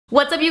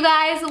What's up, you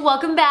guys?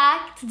 Welcome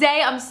back.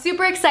 Today I'm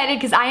super excited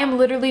because I am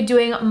literally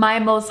doing my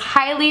most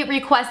highly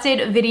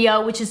requested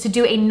video, which is to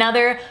do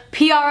another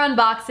PR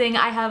unboxing.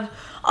 I have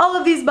all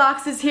of these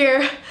boxes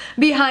here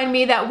behind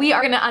me that we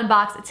are gonna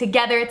unbox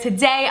together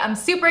today. I'm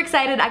super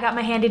excited. I got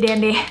my handy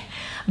dandy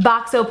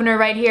box opener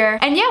right here.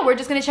 And yeah, we're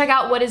just gonna check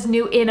out what is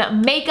new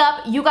in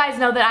makeup. You guys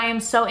know that I am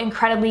so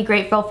incredibly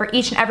grateful for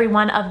each and every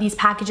one of these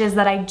packages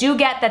that I do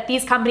get, that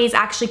these companies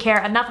actually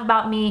care enough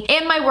about me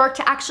and my work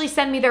to actually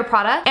send me their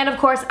product. And of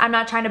course, I'm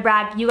not trying to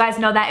brag. You guys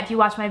know that if you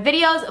watch my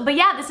videos. But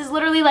yeah, this is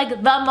literally like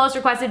the most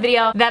requested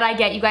video that I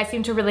get. You guys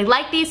seem to really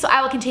like these, so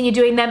I will continue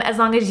doing them as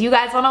long as you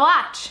guys wanna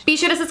watch. Be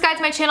sure to subscribe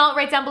to my channel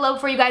right down below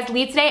before you guys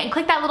leave today, and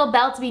click that little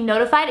bell to be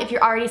notified if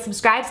you're already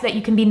subscribed so that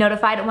you can be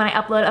notified when I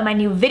upload on my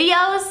new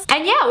videos.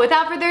 And yeah,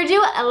 without further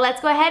ado,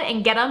 let's go ahead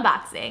and get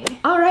unboxing.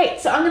 All right,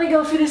 so I'm gonna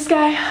go for this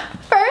guy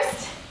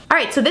first. All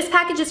right, so this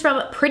package is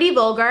from Pretty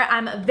Vulgar.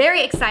 I'm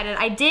very excited.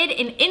 I did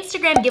an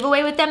Instagram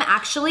giveaway with them,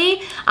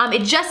 actually.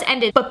 It just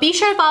ended, but be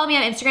sure to follow me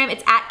on Instagram.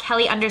 It's at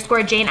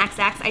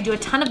Kelly_JaneXX. I do a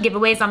ton of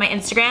giveaways on my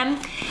Instagram,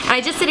 and I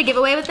just did a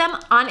giveaway with them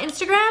on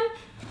Instagram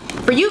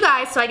for you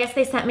guys, so I guess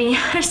they sent me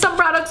some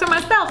products for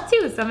myself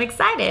too, so I'm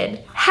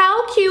excited.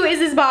 How cute is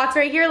this box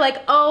right here?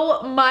 Like,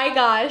 oh my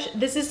gosh,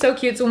 this is so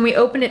cute. So when we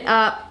open it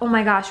up, oh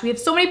my gosh, we have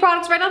so many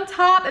products right on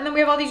top, and then we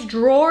have all these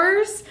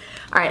drawers.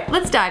 All right,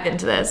 let's dive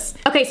into this.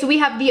 Okay, so we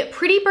have the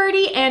Pretty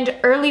Birdie and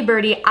Early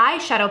Birdie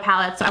eyeshadow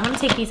palettes. So I'm gonna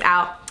take these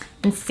out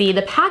and see.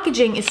 The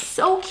packaging is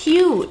so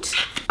cute.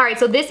 All right,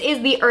 so this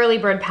is the Early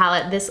Bird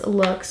palette. This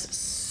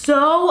looks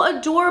so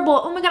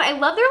adorable. Oh my god, I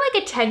love their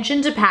like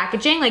attention to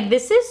packaging. Like,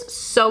 this is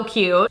so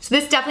cute. So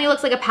this definitely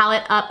looks like a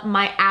palette up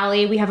my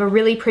alley. We have a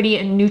really pretty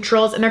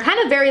neutrals, and they're kind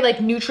of very like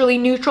neutrally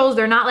neutrals.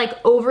 They're not like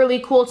overly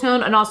cool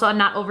toned and also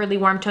not overly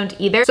warm toned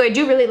either. So I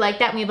do really like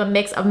that. We have a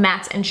mix of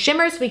mattes and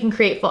shimmers so we can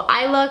create full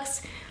eye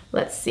looks.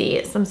 Let's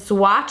see, some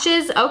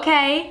swatches.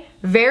 Okay,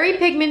 very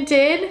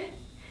pigmented.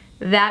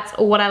 That's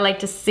what I like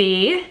to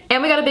see.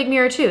 And we got a big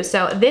mirror too.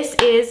 So this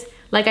is,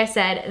 like I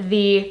said,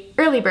 the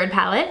Early Bird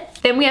palette.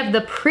 Then we have the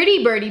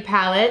Pretty Birdie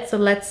palette. So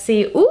let's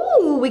see.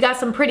 Ooh, we got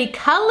some pretty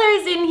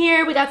colors in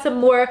here. We got some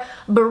more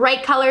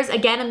bright colors.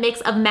 Again, a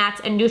mix of mattes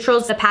and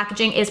neutrals. The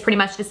packaging is pretty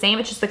much the same.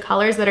 It's just the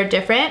colors that are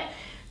different.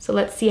 So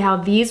let's see how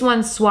these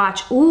ones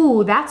swatch.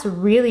 Ooh, that's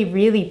really,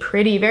 really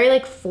pretty. Very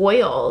like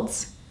foiled.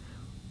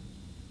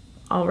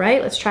 All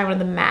right, let's try one of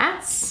the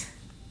mattes.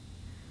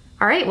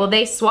 All right, well,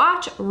 they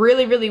swatch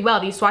really, really well.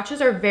 These swatches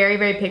are very,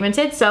 very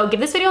pigmented. So give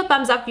this video a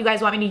thumbs up if you guys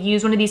want me to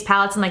use one of these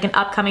palettes in like an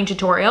upcoming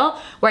tutorial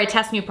where I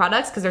test new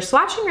products, because they're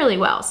swatching really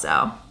well,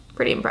 so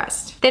pretty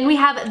impressed. Then we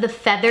have the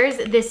Feathers.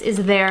 This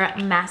is their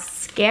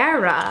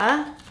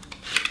mascara.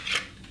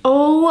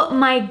 Oh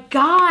my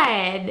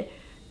God.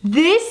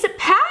 This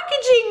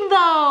packaging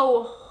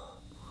though.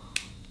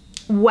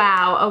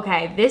 Wow,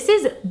 okay, this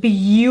is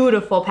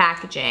beautiful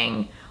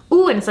packaging.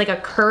 Ooh, and it's like a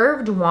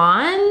curved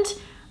wand.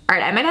 All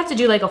right, I might have to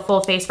do like a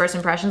full face first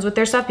impressions with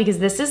their stuff, because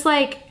this is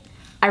like,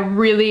 I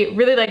really,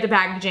 really like the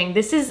packaging.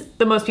 This is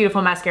the most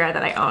beautiful mascara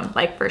that I own,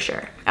 like for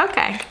sure.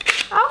 Okay,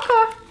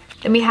 okay.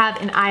 Then we have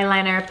an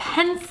eyeliner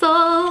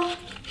pencil.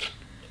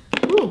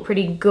 Ooh,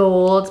 pretty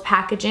gold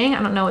packaging.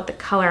 I don't know what the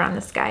color on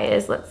this guy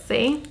is. Let's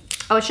see.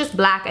 Oh, it's just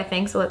black, I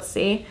think. So let's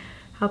see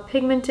how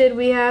pigmented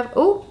we have.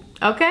 Ooh,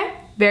 okay,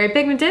 very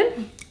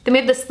pigmented. Then we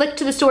have the Slick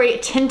to the Story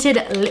Tinted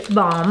Lip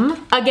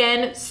Balm.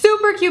 Again,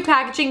 super cute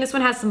packaging. This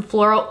one has some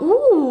floral.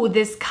 Ooh,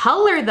 this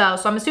color though.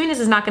 So I'm assuming this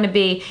is not gonna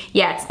be,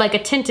 yeah, it's like a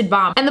tinted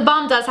balm. And the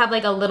balm does have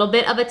like a little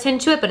bit of a tint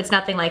to it, but it's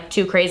nothing like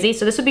too crazy.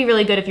 So this would be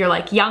really good if you're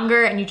like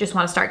younger and you just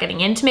wanna start getting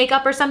into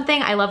makeup or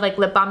something. I love like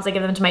lip balms. I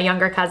give them to my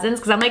younger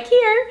cousins because I'm like,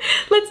 here,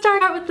 let's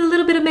start out with a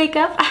little bit of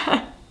makeup.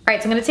 All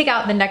right, so I'm gonna take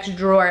out the next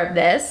drawer of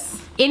this.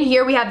 In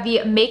here we have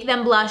the Make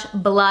Them Blush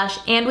blush,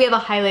 and we have a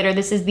highlighter.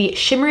 This is the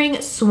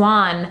Shimmering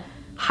Swan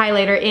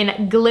highlighter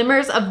in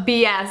Glimmers of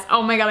BS.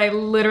 Oh my god, I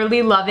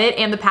literally love it,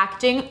 and the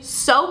packaging,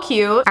 so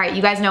cute. All right,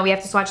 you guys know we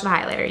have to swatch the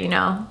highlighter, you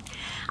know?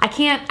 I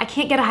can't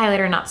get a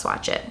highlighter and not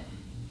swatch it.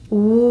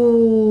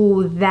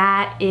 Ooh,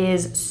 that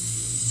is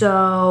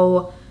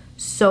so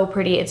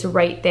pretty. It's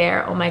right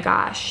there. Oh my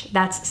gosh,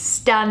 that's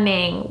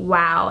stunning.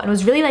 Wow, and it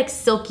was really like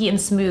silky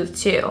and smooth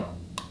too.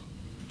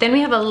 Then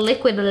we have a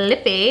Liquid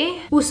Lippy.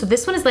 Ooh, so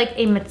this one is like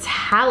a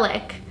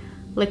metallic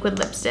liquid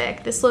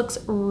lipstick. This looks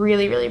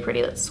really, really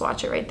pretty. Let's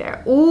swatch it right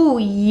there. Ooh,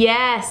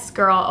 yes,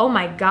 girl. Oh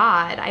my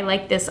god, I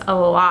like this a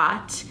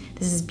lot.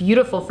 This is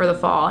beautiful for the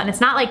fall, and it's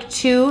not like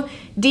too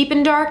deep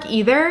and dark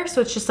either,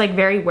 so it's just like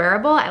very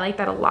wearable. I like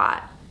that a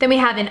lot. Then we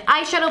have an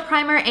eyeshadow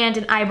primer and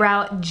an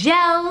eyebrow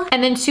gel,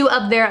 and then two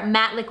of their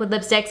matte liquid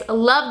lipsticks.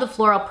 Love the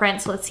floral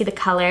print, so let's see the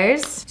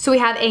colors. So we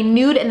have a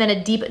nude and then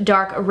a deep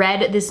dark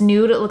red. This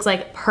nude looks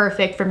like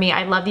perfect for me.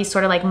 I love these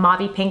sort of like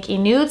mauvey pinky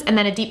nudes, and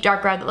then a deep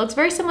dark red that looks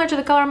very similar to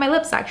the color on my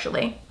lips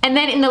actually. And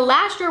then in the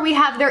last drawer we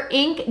have their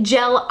ink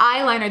gel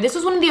eyeliner. This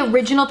was one of the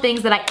original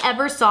things that I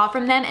ever saw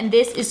from them, and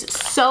this is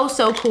so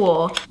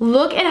cool.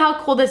 Look at how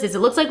cool this is. It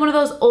looks like one of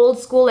those old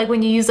school, like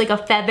when you use like a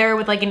feather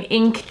with like an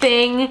ink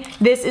thing.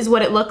 This is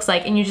what it looks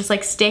like, and you just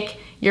like stick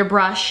your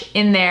brush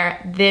in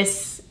there.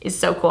 This is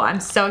so cool. I'm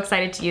so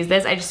excited to use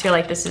this. I just feel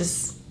like this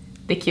is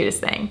the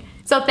cutest thing.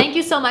 So thank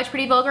you so much,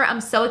 Pretty Vulgar.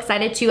 I'm so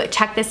excited to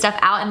check this stuff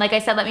out. And like I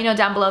said, let me know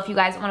down below if you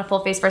guys want a full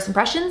face first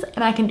impressions,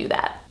 and I can do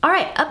that. All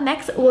right, up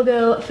next, we'll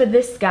go for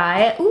this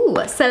guy. Ooh,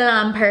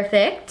 Salon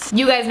Perfect.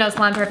 You guys know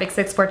Salon Perfect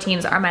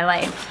 614s are my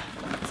life.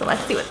 So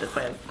let's see what this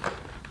is.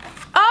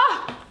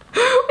 Oh,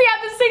 we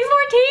have the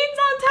 614s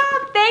on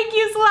top. Thank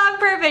you, Salon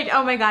Perfect.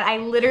 Oh my God, I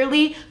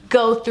literally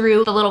go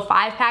through the little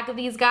 5-pack of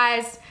these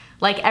guys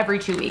like every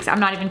 2 weeks. I'm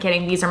not even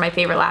kidding. These are my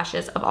favorite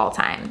lashes of all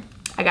time.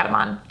 I got them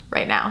on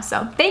right now,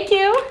 so thank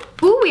you.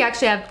 Ooh, we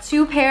actually have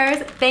 2 pairs.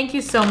 Thank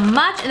you so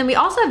much. And then we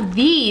also have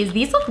these.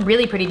 These look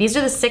really pretty. These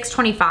are the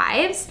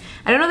 625s.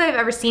 I don't know that I've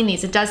ever seen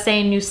these. It does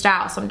say new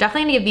style, so I'm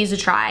definitely gonna give these a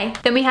try.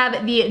 Then we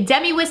have the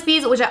Demi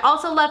Wispies, which I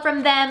also love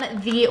from them.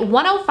 The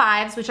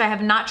 105s, which I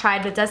have not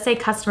tried, but it does say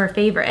customer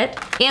favorite.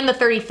 And the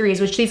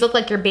 33s, which these look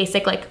like your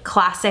basic, like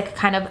classic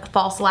kind of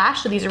false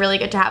lash. So these are really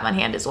good to have on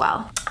hand as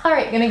well. All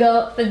right, gonna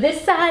go for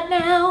this side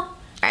now. All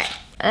right.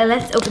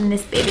 Let's open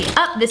this baby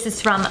up. This is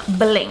from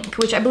Blink,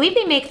 which I believe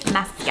they make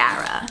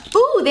mascara.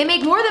 Ooh, they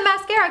make more than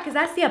mascara because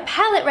that's the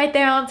palette right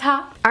there on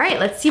top. All right,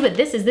 let's see what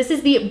this is. This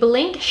is the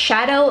Blink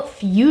Shadow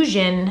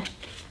Fusion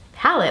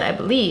palette, I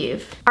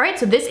believe. All right,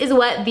 so this is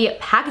what the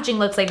packaging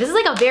looks like. This is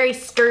like a very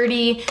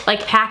sturdy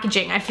like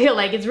packaging. I feel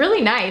like it's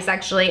really nice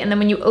actually. And then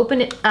when you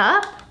open it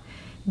up,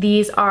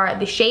 these are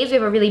the shades. We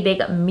have a really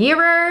big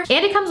mirror,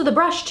 and it comes with a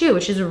brush too,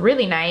 which is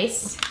really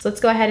nice. So let's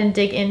go ahead and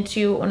dig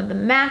into one of the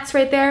mattes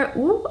right there.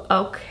 Ooh,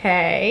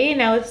 okay.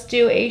 Now let's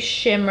do a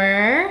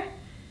shimmer.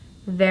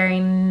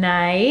 Very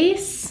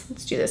nice.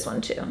 Let's do this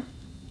one too.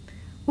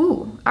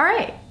 Ooh, all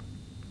right.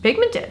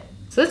 Pigmented.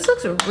 So this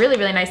looks really,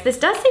 really nice. This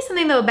does say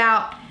something though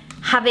about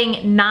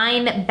having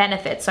 9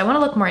 benefits, so I want to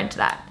look more into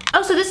that.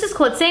 Oh, so this is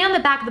cool. It's saying on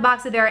the back of the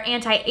box that there are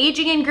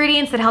anti-aging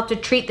ingredients that help to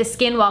treat the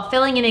skin while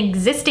filling in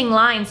existing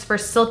lines for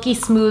silky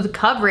smooth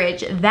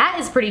coverage. That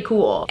is pretty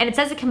cool. And it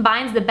says it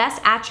combines the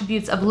best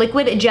attributes of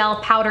liquid, gel,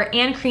 powder,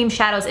 and cream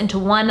shadows into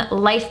one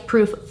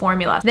life-proof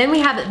formula. Then we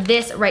have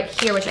this right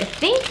here, which I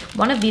think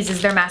one of these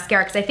is their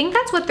mascara, because I think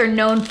that's what they're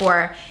known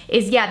for,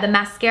 is yeah, the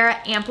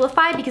mascara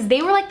amplified, because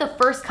they were like the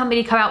first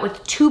company to come out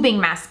with tubing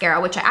mascara,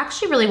 which I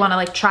actually really want to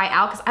like try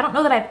out, because I don't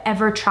know that I've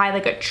ever tried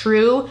like a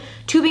true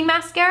tubing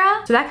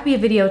mascara. So that could be a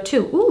video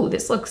too. Ooh,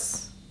 this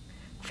looks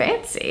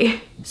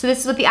fancy. So this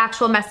is what the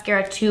actual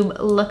mascara tube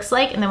looks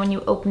like, and then when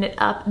you open it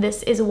up,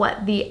 this is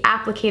what the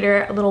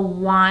applicator little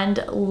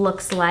wand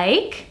looks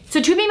like. So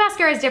tubing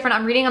mascara is different,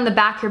 I'm reading on the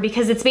back here,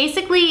 because it's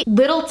basically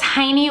little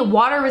tiny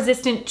water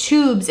resistant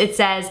tubes, it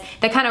says,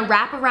 that kind of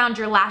wrap around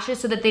your lashes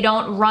so that they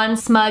don't run,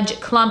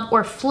 smudge, clump,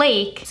 or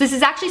flake. So this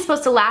is actually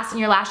supposed to last in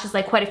your lashes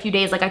like quite a few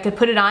days. Like I could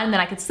put it on and then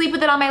I could sleep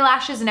with it on my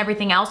lashes and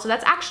everything else. So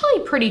that's actually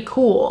pretty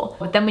cool.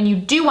 But then when you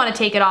do want to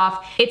take it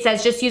off, it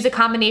says just use a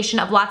combination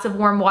of lots of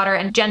warm water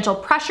and gentle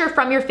pressure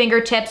from your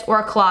fingertips or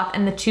a cloth,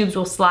 and the tubes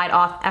will slide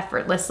off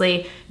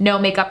effortlessly. No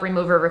makeup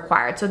remover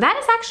required. So that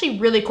is actually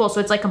really cool. So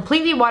it's like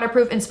completely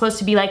waterproof and supposed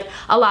to be like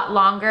a lot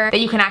longer that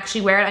you can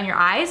actually wear it on your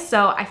eyes.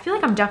 So I feel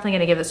like I'm definitely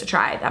gonna give this a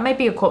try. That might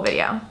be a cool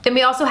video. Then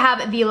we also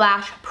have the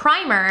lash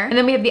primer, and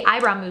then we have the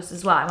eyebrow mousse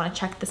as well. I wanna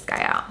check this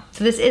guy out.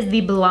 So this is the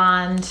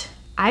blonde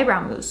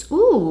eyebrow mousse.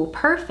 Ooh,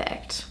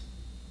 perfect.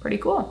 Pretty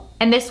cool.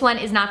 And this one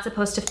is not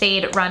supposed to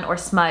fade, run, or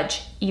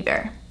smudge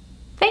either.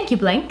 Thank you,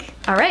 Blink.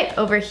 All right,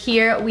 over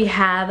here we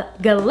have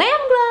Glam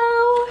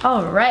Glow.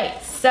 All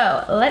right,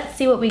 so let's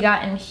see what we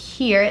got in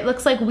here. It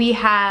looks like we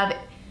have,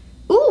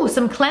 ooh,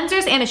 some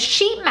cleansers and a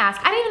sheet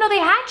mask. I didn't even know they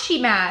had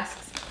sheet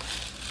masks.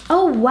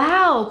 Oh,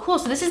 wow, cool.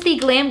 So this is the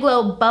Glam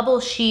Glow Bubble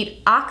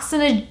Sheet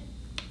Oxygenating?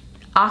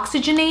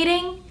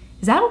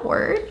 Is that a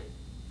word?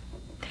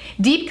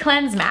 Deep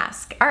Cleanse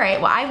Mask. All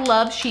right, well, I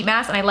love sheet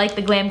masks, and I like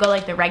the Glam Glow,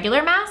 like the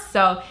regular mask,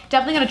 so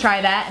definitely gonna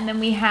try that. And then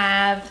we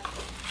have,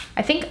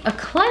 I think, a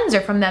cleanser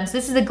from them. So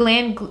this is a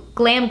Glam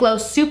Glow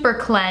Super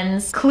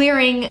Cleanse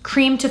Clearing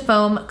Cream to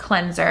Foam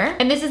Cleanser.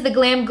 And this is the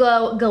Glam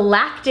Glow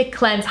Galactic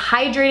Cleanse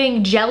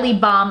Hydrating Jelly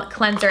Balm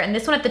Cleanser. And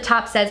this one at the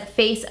top says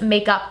Face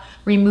Makeup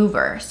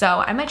Remover.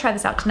 So I might try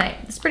this out tonight.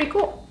 It's pretty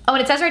cool. Oh,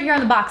 and it says right here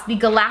on the box, the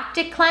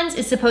Galactic Cleanse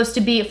is supposed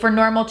to be for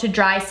normal to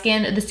dry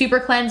skin, the Super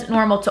Cleanse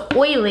normal to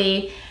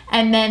oily,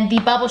 and then the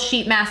Bubble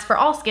Sheet Mask for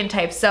all skin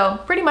types, so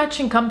pretty much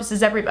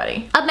encompasses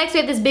everybody. Up next we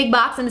have this big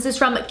box, and this is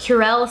from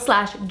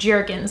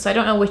Curel/Jergens, so I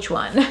don't know which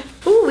one.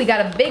 Ooh, we got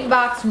a big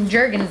box from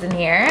Jergens in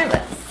here.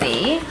 Let's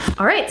see.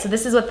 All right, so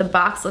this is what the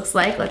box looks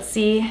like. Let's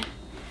see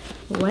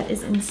what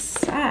is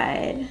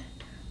inside.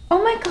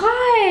 Oh my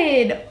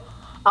God.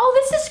 Oh,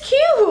 this is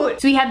cute.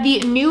 So we have the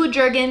new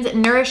Jergens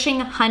Nourishing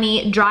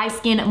Honey Dry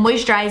Skin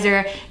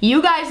Moisturizer. You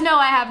guys know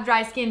I have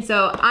dry skin,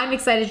 so I'm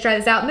excited to try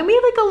this out. And then we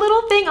have like a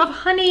little thing of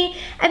honey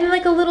and then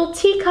like a little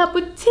teacup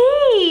with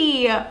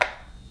tea.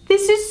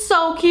 This is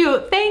so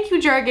cute. Thank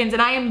you, Jergens.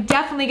 And I am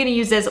definitely gonna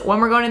use this when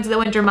we're going into the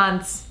winter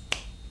months.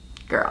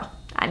 Girl,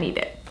 I need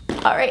it.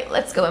 All right,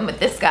 let's go in with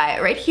this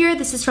guy right here.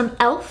 This is from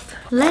e.l.f.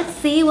 Let's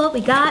see what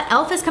we got.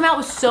 e.l.f. has come out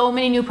with so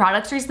many new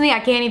products recently. I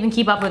can't even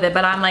keep up with it,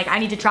 but I'm like, I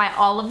need to try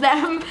all of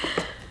them.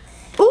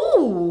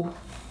 Ooh,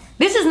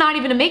 this this is not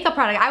even a makeup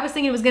product. I was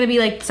thinking it was gonna be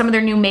like some of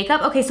their new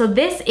makeup. Okay, so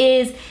this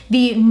is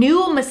the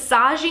new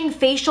massaging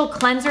facial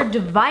cleanser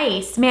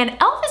device. Man,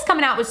 e.l.f. is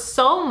coming out with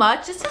so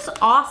much. This is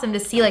awesome to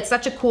see like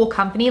such a cool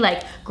company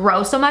like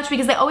grow so much,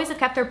 because they always have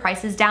kept their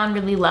prices down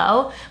really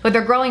low, but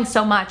they're growing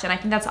so much, and I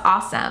think that's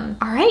awesome.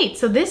 All right,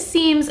 so this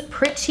seems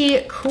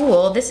pretty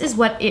cool. This is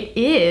what it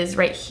is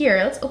right here.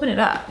 Let's open it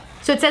up.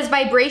 So it says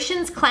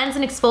vibrations cleanse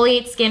and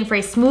exfoliate skin for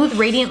a smooth,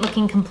 radiant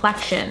looking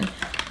complexion.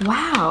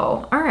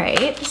 Wow, all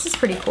right, this is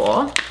pretty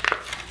cool.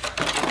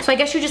 So I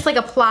guess you just like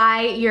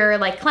apply your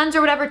like cleanser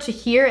or whatever to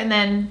here, and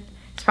then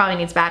this probably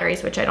needs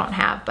batteries, which I don't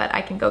have, but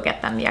I can go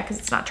get them, yeah, because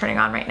it's not turning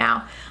on right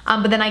now.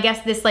 But then I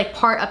guess this like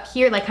part up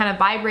here like kind of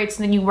vibrates,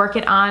 and then you work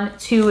it on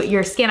to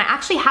your skin. I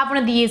actually have one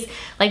of these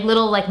like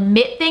little like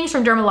mitt things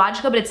from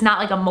Dermalogica, but it's not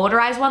like a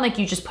motorized one, like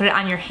you just put it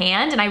on your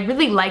hand, and I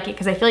really like it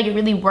because I feel like it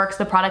really works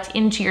the product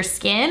into your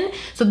skin.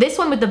 So this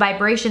one with the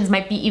vibrations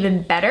might be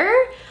even better.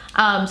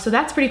 So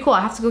that's pretty cool.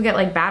 I have to go get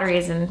like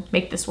batteries and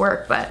make this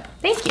work, but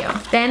thank you.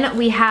 Then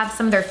we have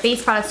some of their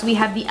face products. So we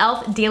have the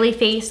e.l.f. Daily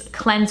Face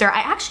Cleanser. I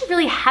actually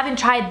really haven't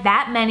tried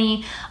that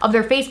many of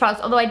their face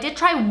products, although I did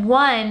try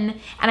one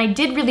and I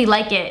did really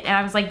like it, and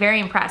I was like very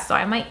impressed. So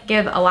I might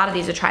give a lot of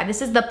these a try.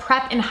 This is the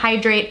Prep and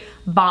Hydrate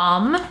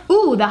Balm.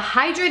 Ooh, the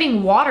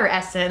Hydrating Water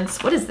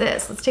Essence. What is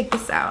this? Let's take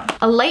this out.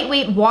 A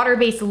lightweight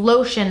water-based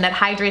lotion that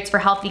hydrates for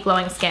healthy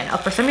glowing skin. Oh,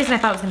 for some reason I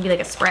thought it was gonna be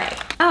like a spray.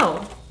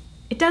 Oh,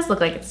 it does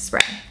look like it's a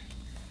spray.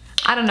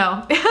 I don't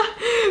know.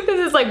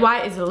 This is like,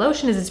 why is it a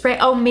lotion? Is it spray?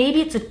 Oh,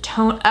 maybe it's a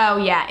tone. Oh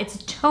yeah, it's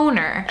a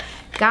toner.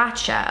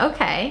 Gotcha,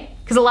 okay.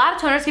 Because a lot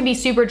of toners can be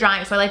super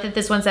drying, so I like that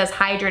this one says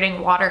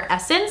hydrating water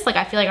essence. Like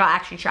I feel like I'll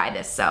actually try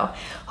this, so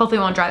hopefully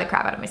it won't dry the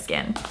crap out of my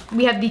skin.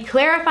 We have the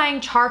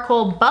clarifying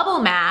charcoal bubble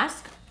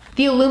mask,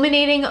 the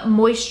illuminating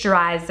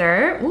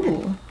moisturizer,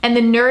 ooh, and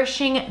the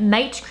nourishing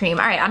night cream.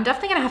 All right, I'm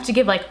definitely gonna have to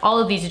give like all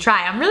of these a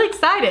try. I'm really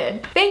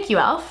excited. Thank you,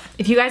 e.l.f.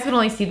 If you guys could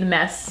only see the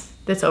mess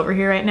that's over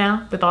here right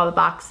now with all the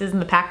boxes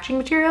and the packaging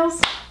materials,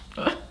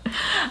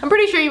 I'm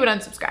pretty sure you would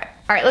unsubscribe.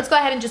 All right, let's go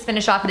ahead and just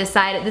finish off this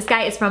side. This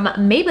guy is from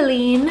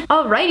Maybelline.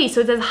 Alrighty,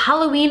 so it says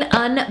Halloween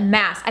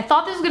Unmasked. I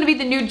thought this was gonna be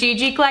the new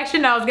Gigi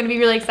collection. I was gonna be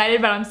really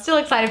excited, but I'm still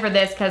excited for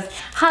this because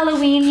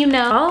Halloween, you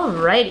know.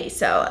 Alrighty,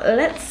 so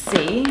let's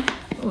see.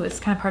 Ooh,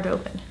 it's kind of hard to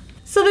open.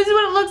 So this is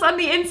what it looks on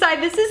the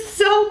inside. This is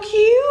so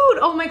cute.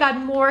 Oh my God,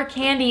 more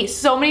candy.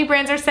 So many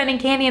brands are sending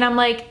candy, and I'm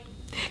like,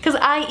 because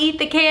I eat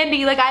the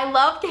candy, like I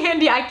love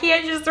candy, I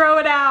can't just throw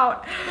it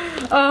out.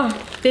 Oh,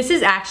 this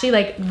is actually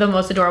like the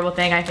most adorable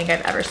thing I think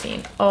I've ever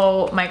seen.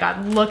 Oh my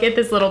God, look at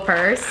this little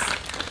purse.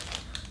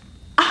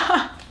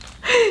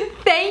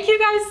 Thank you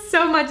guys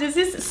so much, this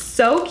is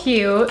so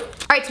cute.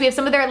 All right, so we have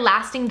some of their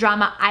Lasting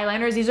Drama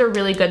eyeliners. These are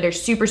really good, they're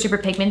super, super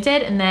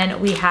pigmented. And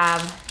then we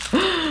have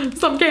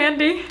some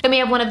candy. Then we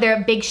have one of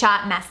their Big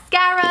Shot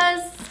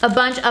mascaras, a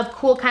bunch of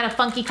cool kind of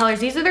funky colors.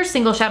 These are their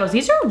single shadows.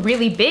 These are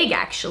really big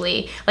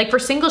actually. Like for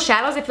single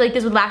shadows, I feel like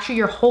this would last you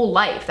your whole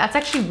life. That's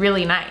actually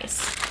really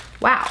nice.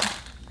 Wow.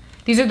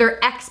 These are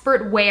their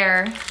Expert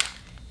Wear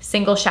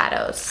single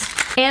shadows.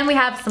 And we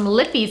have some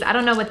lippies. I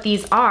don't know what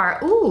these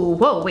are. Ooh,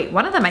 whoa, wait,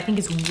 one of them I think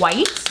is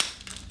white.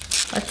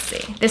 Let's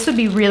see. This would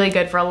be really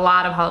good for a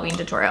lot of Halloween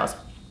tutorials.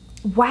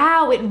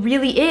 Wow, it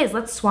really is.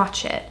 Let's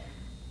swatch it.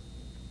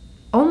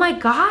 Oh my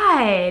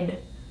God.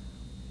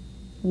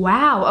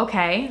 Wow,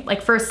 okay.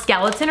 Like for a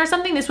skeleton or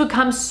something, this would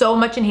come so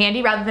much in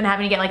handy rather than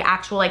having to get like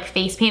actual like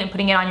face paint and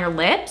putting it on your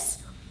lips.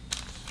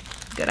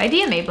 Good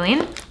idea,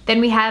 Maybelline.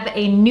 Then we have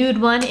a nude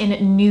one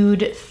in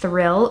Nude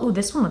Thrill. Ooh,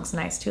 this one looks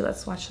nice too.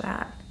 Let's watch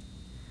that.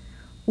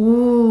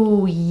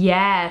 Ooh,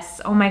 yes.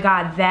 Oh my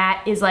God,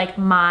 that is like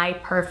my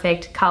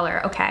perfect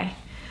color. Okay.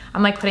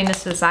 I'm like putting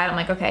this to the side. I'm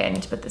like, okay, I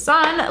need to put this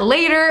on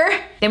later.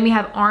 Then we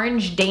have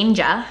Orange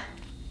Danger.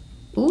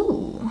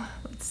 Ooh.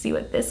 See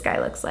what this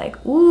guy looks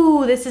like.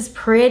 Ooh, this is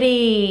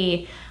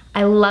pretty.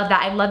 I love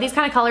that. I love these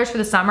kind of colors for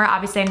the summer.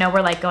 Obviously, I know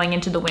we're like going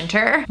into the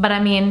winter, but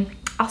I mean,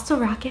 I'll still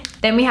rock it.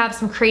 Then we have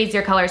some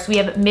crazier colors. So we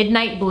have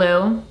Midnight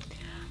Blue.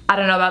 I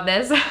don't know about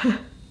this.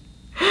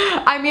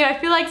 I mean, I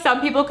feel like some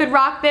people could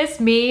rock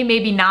this. Me,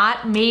 maybe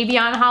not. Maybe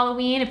on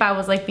Halloween if I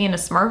was like being a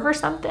Smurf or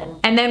something.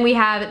 And then we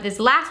have this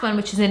last one,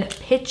 which is in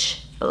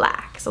Pitch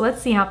Black. So let's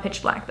see how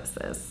pitch black this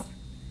is.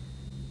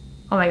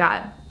 Oh my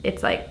God,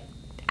 it's like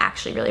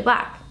actually really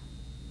black.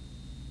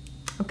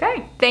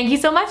 Okay, thank you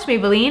so much,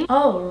 Maybelline.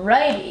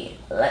 Alrighty,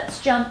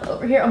 let's jump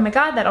over here. Oh my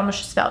God, that almost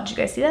just fell. Did you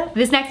guys see that?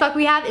 This next look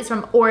we have is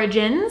from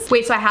Origins.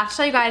 Wait, so I have to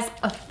tell you guys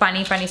a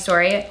funny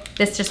story.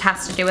 This just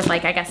has to do with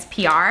like, I guess,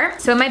 PR.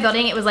 So in my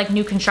building, it was like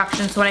new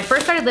construction. So when I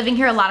first started living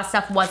here, a lot of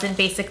stuff wasn't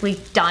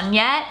basically done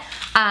yet.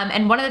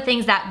 And one of the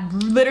things that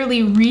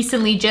literally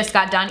recently just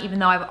got done, even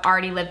though I've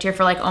already lived here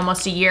for like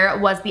almost a year,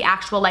 was the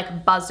actual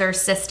like buzzer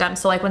system.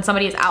 So like when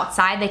somebody is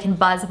outside, they can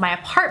buzz my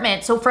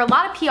apartment. So for a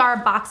lot of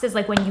PR boxes,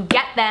 like when you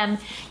get them,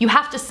 you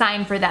have to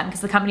sign for them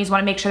because the companies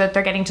want to make sure that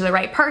they're getting to the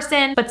right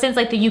person. But since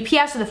like the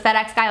UPS or the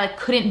FedEx guy like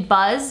couldn't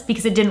buzz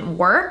because it didn't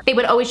work, they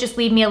would always just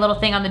leave me a little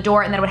thing on the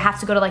door, and then I would have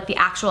to go to like the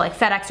actual like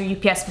FedEx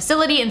or UPS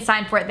facility and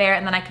sign for it there,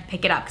 and then I could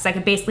pick it up because I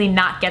could basically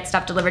not get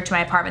stuff delivered to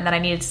my apartment that I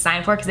needed to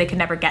sign for because they could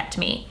never get to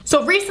me.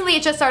 So recently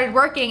it just started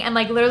working, and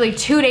like literally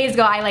 2 days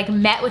ago I like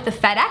met with the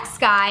FedEx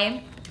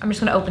guy. I'm just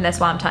gonna open this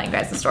while I'm telling you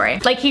guys the story.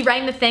 Like he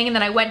rang the thing, and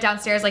then I went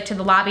downstairs like to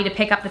the lobby to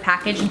pick up the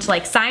package and to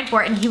like sign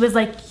for it, and he was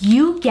like,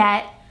 "You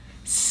get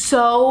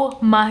so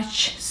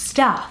much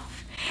stuff."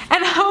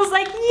 And I was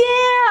like,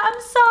 "Yeah, I'm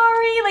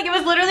sorry." Like it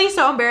was literally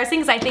so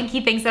embarrassing because I think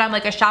he thinks that I'm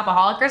like a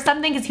shopaholic or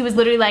something, because he was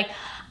literally like,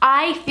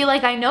 "I feel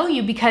like I know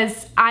you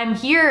because I'm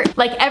here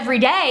like every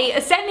day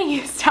sending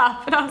you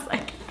stuff." And I was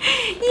like,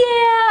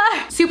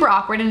 "Yeah." Super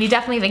awkward, and he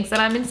definitely thinks that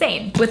I'm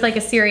insane with like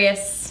a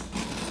serious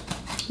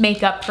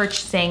makeup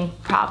purchasing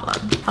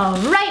problem. All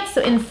right,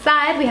 so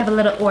inside we have a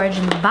little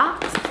origin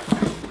box.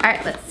 All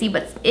right, let's see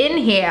what's in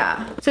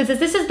here. So it says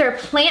this is their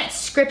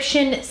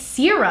Plant-Scription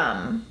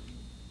Serum.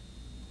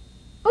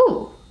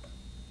 Oh.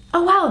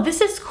 Oh wow, this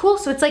is cool.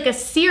 So it's like a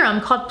serum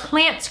called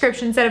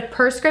Plant-Scription instead of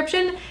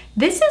prescription.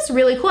 This is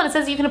really cool, and it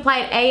says you can apply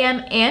it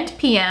AM and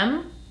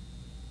PM.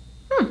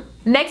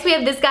 Next we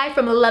have this guy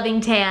from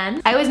Loving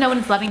Tan. I always know when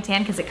it's Loving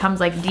Tan because it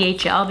comes like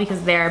DHL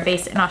because they're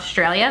based in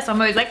Australia. So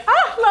I'm always like,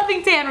 "Ah,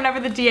 Loving Tan,"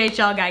 whenever the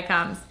DHL guy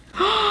comes.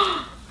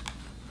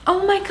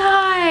 Oh my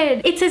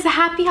god. It says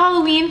Happy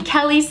Halloween,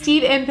 Kelly,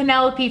 Steve, and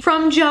Penelope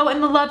from Joe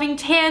and the Loving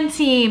Tan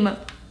team.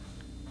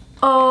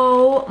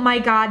 Oh my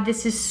god,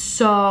 this is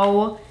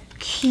so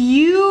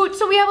cute.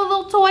 So we have a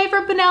little toy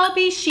for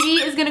Penelope.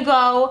 She is gonna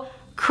go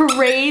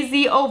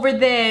crazy over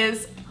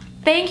this.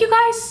 Thank you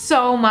guys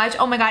so much.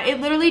 Oh my god,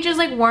 it literally just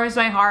like warms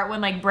my heart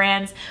when like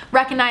brands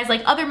recognize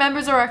like other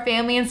members of our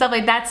family and stuff.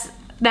 Like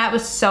that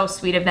was so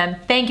sweet of them.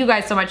 Thank you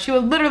guys so much. She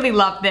would literally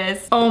love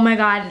this. Oh my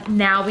god,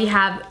 now we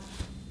have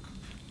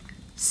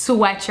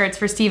sweatshirts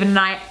for Steven and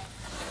I.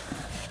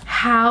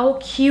 How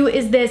cute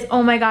is this?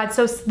 Oh my god.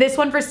 So this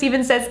one for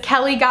Steven says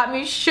Kelly got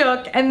me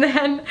shook, and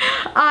then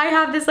I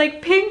have this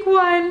like pink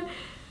one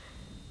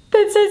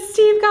that says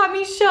Steve got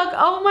me shook.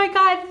 Oh my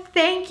god,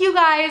 thank you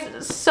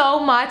guys so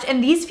much.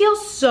 And these feel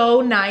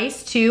so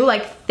nice too,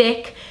 like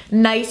thick,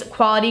 nice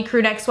quality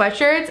crew neck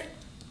sweatshirts.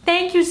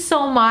 Thank you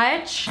so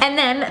much. And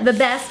then the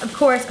best, of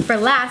course, for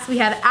last, we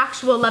have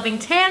actual Loving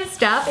Tan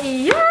stuff.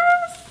 Yes!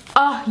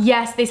 Oh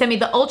yes, they sent me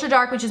the Ultra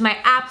Dark, which is my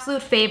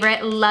absolute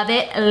favorite. Love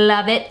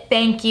it,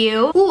 thank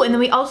you. Ooh, and then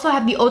we also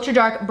have the Ultra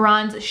Dark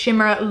Bronze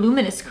Shimmer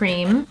Luminous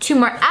Cream, 2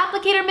 more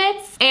applicator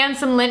mitts, and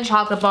some Lindt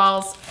chocolate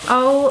balls.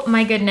 Oh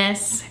my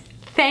goodness.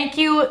 Thank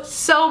you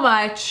so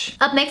much.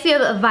 Up next we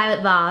have a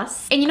Violet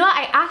Voss. And you know what?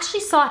 I actually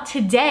saw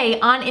today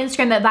on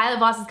Instagram that Violet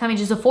Voss is coming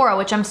to Sephora,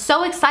 which I'm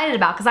so excited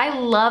about because I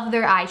love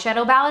their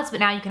eyeshadow palettes, but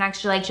now you can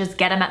actually like just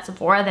get them at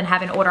Sephora than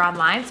have an order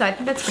online. So I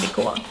think that's pretty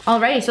cool.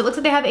 Alrighty, so it looks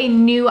like they have a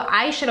new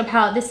eyeshadow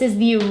palette. This is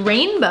the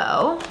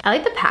Rainbow. I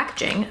like the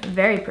packaging,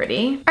 very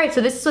pretty. Alright,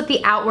 so this is what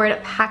the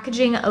outward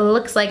packaging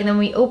looks like. And then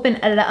we open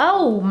it up.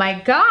 Oh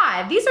my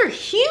god, these are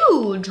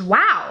huge.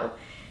 Wow.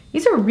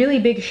 These are really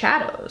big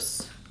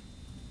shadows.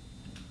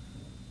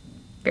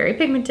 Very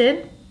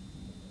pigmented.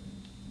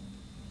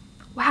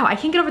 Wow, I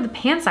can't get over the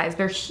pan size.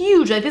 They're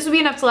huge. Like this would be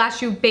enough to last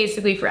you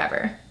basically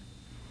forever.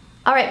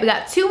 All right, we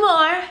got 2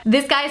 more.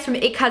 This guy is from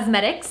It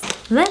Cosmetics.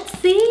 Let's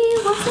see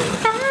what's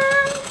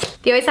inside.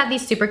 They always have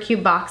these super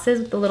cute boxes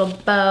with the little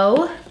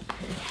bow.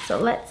 So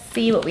let's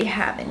see what we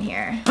have in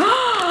here.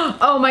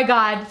 Oh my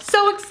god,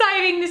 so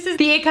exciting. This is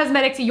the It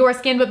Cosmetics Your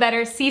Skin But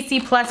Better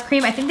CC Plus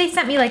Cream. I think they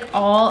sent me like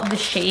all the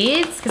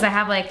shades because I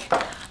have like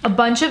a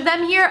bunch of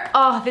them here.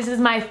 Oh, this is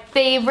my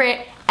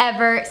favorite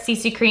ever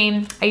CC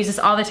cream. I use this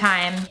all the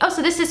time. Oh,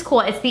 so this is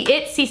cool. It's the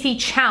It CC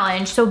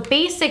Challenge. So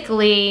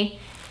basically,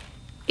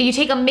 you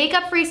take a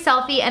makeup-free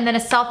selfie and then a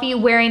selfie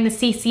wearing the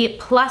CC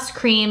Plus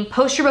cream,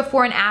 post your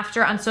before and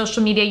after on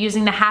social media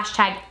using the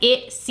hashtag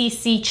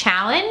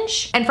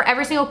ItCCChallenge. And for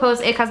every single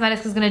post, It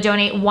Cosmetics is gonna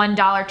donate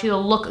 $1 to the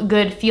Look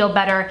Good, Feel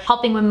Better,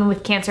 Helping Women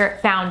with Cancer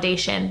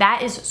Foundation.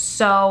 That is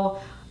so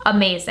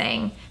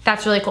amazing.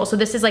 That's really cool. So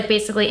this is like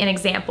basically an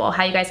example.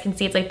 How you guys can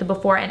see it's like the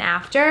before and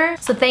after.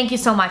 So thank you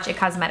so much, It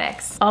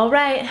Cosmetics. All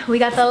right, we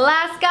got the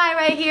last guy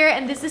right here,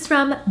 and this is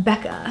from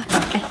Becca.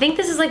 I think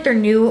this is like their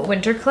new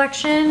winter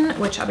collection,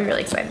 which I'll be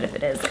really excited if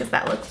it is because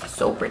that looks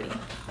so pretty.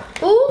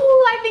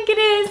 Ooh, I think it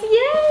is,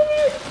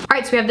 yay! All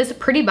right, so we have this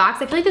pretty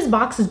box. I feel like this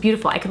box is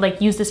beautiful. I could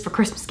like use this for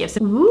Christmas gifts.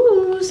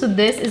 Ooh, so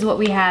this is what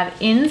we have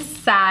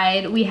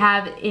inside. We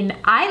have an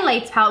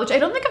Eyelights palette, which I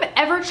don't think I've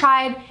ever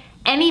tried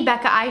any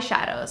Becca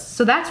eyeshadows.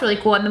 So that's really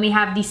cool. And then we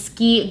have the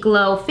Ski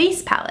Glow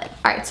face palette.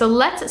 All right, so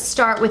let's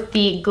start with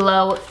the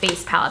Glow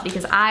face palette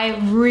because I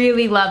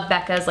really love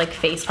Becca's like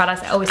face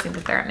products. I always think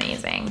that they're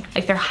amazing.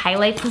 Like their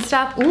highlights and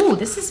stuff. Ooh,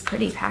 this is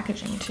pretty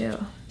packaging too.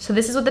 So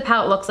this is what the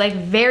palette looks like.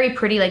 Very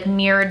pretty, like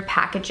mirrored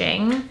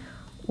packaging.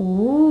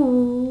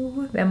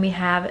 Ooh, then we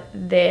have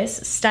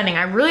this, stunning.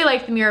 I really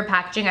like the mirror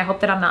packaging. I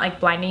hope that I'm not like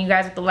blinding you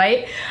guys with the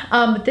light.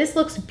 But this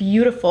looks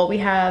beautiful. We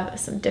have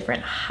some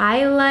different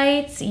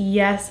highlights.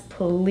 Yes,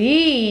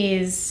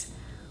 please.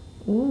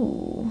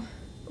 Ooh,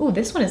 ooh,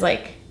 this one is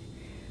like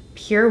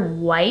pure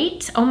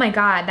white. Oh my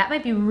God, that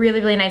might be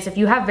really, really nice. If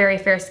you have very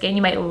fair skin,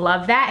 you might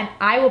love that. And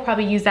I will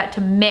probably use that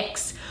to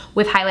mix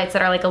with highlights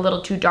that are like a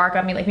little too dark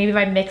on me. Like maybe if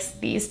I mix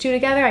these two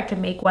together, I could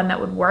make one that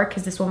would work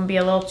because this one would be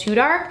a little too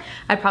dark.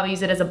 I'd probably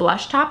use it as a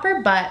blush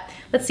topper, but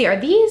let's see, are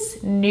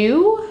these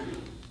new?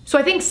 So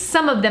I think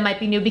some of them might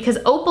be new because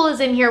Opal is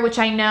in here, which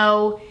I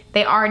know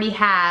they already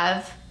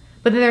have.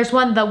 But then there's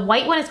one, the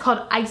white one is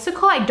called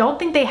Icicle. I don't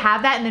think they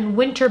have that. And then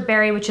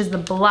Winterberry, which is the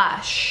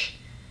blush,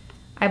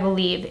 I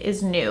believe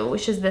is new,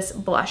 which is this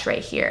blush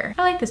right here.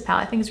 I like this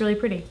palette, I think it's really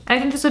pretty. And I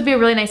think this would be a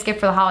really nice gift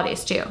for the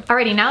holidays too.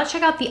 Alrighty, now let's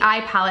check out the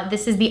eye palette.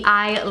 This is the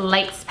Eye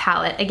Lights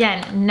palette.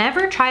 Again,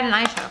 never tried an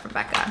eyeshadow from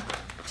Becca.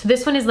 So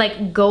this one is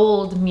like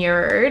gold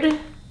mirrored.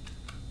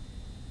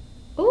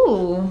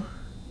 Ooh,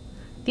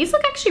 these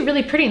look actually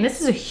really pretty, and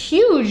this is a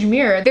huge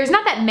mirror. There's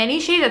not that many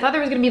shades. I thought there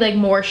was gonna be like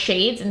more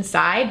shades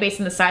inside based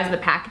on the size of the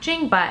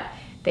packaging, but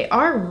they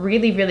are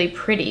really, really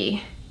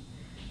pretty.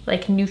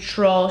 Like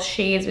neutral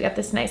shades. We got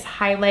this nice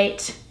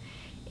highlight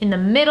in the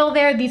middle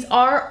there. These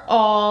are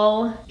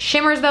all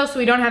shimmers though, so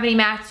we don't have any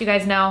mattes. You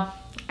guys know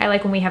I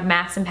like when we have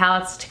mattes and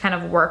palettes to kind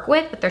of work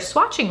with, but they're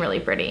swatching really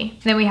pretty.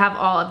 And then we have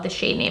all of the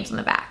shade names on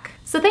the back.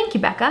 So thank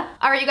you, Becca.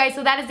 All right, you guys,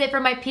 so that is it for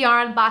my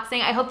PR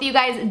unboxing. I hope that you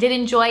guys did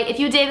enjoy. If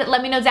you did,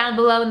 let me know down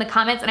below in the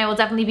comments and I will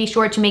definitely be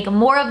sure to make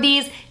more of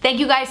these.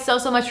 Thank you guys so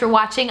much for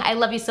watching. I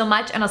love you so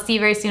much and I'll see you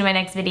very soon in my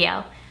next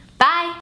video.